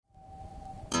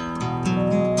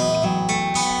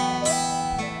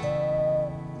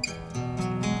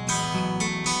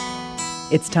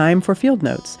It's time for Field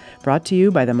Notes, brought to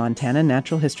you by the Montana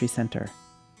Natural History Center.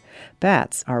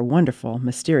 Bats are wonderful,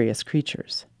 mysterious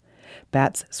creatures.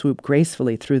 Bats swoop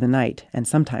gracefully through the night and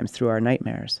sometimes through our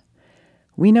nightmares.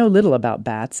 We know little about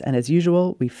bats, and as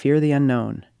usual, we fear the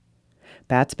unknown.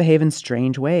 Bats behave in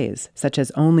strange ways, such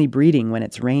as only breeding when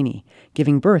it's rainy,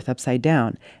 giving birth upside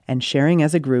down, and sharing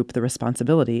as a group the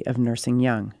responsibility of nursing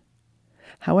young.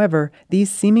 However,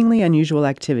 these seemingly unusual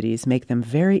activities make them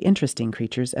very interesting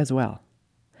creatures as well.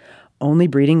 Only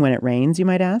breeding when it rains, you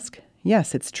might ask?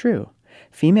 Yes, it's true.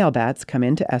 Female bats come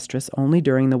into estrus only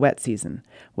during the wet season,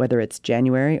 whether it's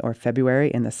January or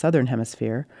February in the southern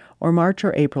hemisphere, or March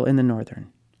or April in the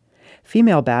northern.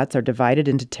 Female bats are divided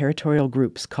into territorial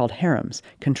groups called harems,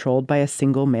 controlled by a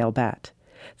single male bat.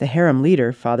 The harem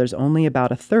leader fathers only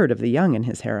about a third of the young in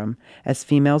his harem, as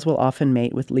females will often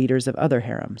mate with leaders of other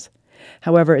harems.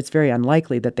 However, it's very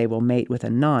unlikely that they will mate with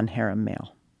a non-harem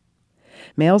male.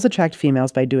 Males attract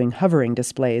females by doing hovering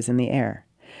displays in the air.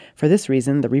 For this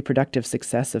reason, the reproductive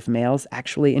success of males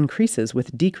actually increases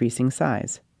with decreasing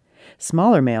size.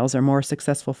 Smaller males are more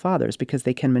successful fathers because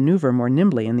they can maneuver more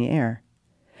nimbly in the air.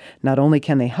 Not only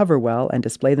can they hover well and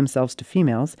display themselves to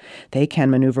females, they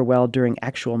can maneuver well during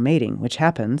actual mating, which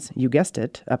happens, you guessed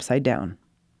it, upside down.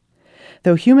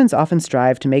 Though humans often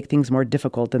strive to make things more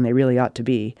difficult than they really ought to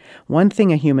be, one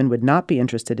thing a human would not be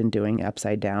interested in doing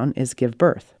upside down is give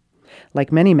birth.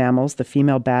 Like many mammals, the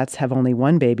female bats have only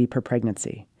one baby per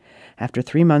pregnancy. After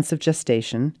 3 months of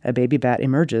gestation, a baby bat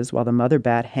emerges while the mother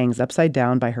bat hangs upside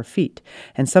down by her feet,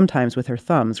 and sometimes with her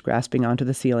thumbs grasping onto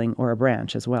the ceiling or a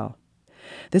branch as well.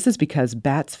 This is because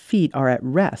bats' feet are at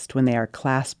rest when they are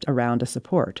clasped around a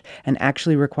support, and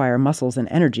actually require muscles and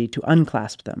energy to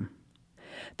unclasp them.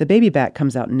 The baby bat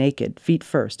comes out naked, feet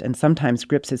first, and sometimes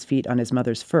grips his feet on his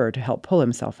mother's fur to help pull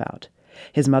himself out.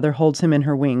 His mother holds him in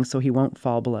her wings so he won't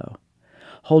fall below.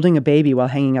 Holding a baby while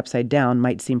hanging upside down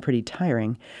might seem pretty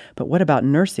tiring, but what about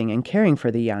nursing and caring for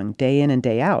the young day in and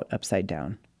day out upside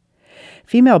down?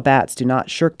 Female bats do not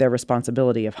shirk their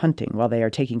responsibility of hunting while they are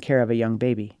taking care of a young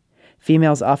baby.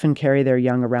 Females often carry their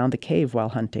young around the cave while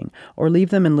hunting, or leave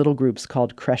them in little groups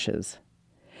called creches.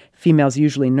 Females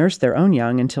usually nurse their own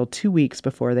young until 2 weeks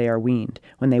before they are weaned,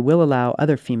 when they will allow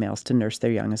other females to nurse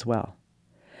their young as well.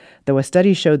 Though a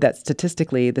study showed that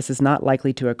statistically this is not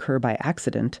likely to occur by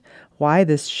accident, why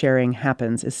this sharing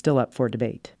happens is still up for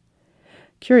debate.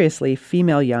 Curiously,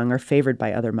 female young are favored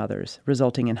by other mothers,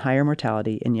 resulting in higher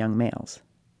mortality in young males.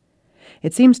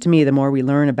 It seems to me the more we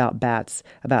learn about bats,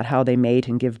 about how they mate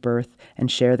and give birth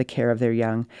and share the care of their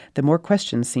young, the more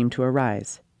questions seem to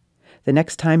arise. The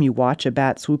next time you watch a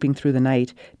bat swooping through the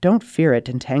night, don't fear it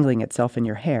entangling itself in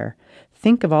your hair.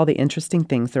 Think of all the interesting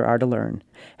things there are to learn,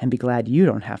 and be glad you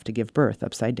don't have to give birth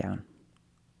upside down.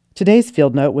 Today's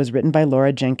Field Note was written by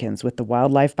Laura Jenkins with the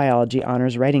Wildlife Biology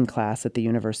Honors Writing class at the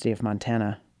University of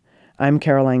Montana. I'm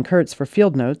Caroline Kurtz for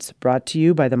Field Notes, brought to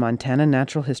you by the Montana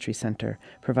Natural History Center,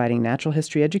 providing natural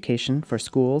history education for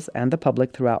schools and the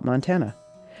public throughout Montana.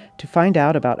 To find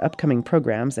out about upcoming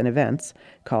programs and events,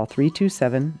 call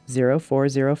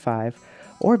 327-0405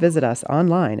 or visit us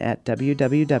online at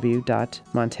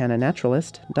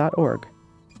www.montananaturalist.org.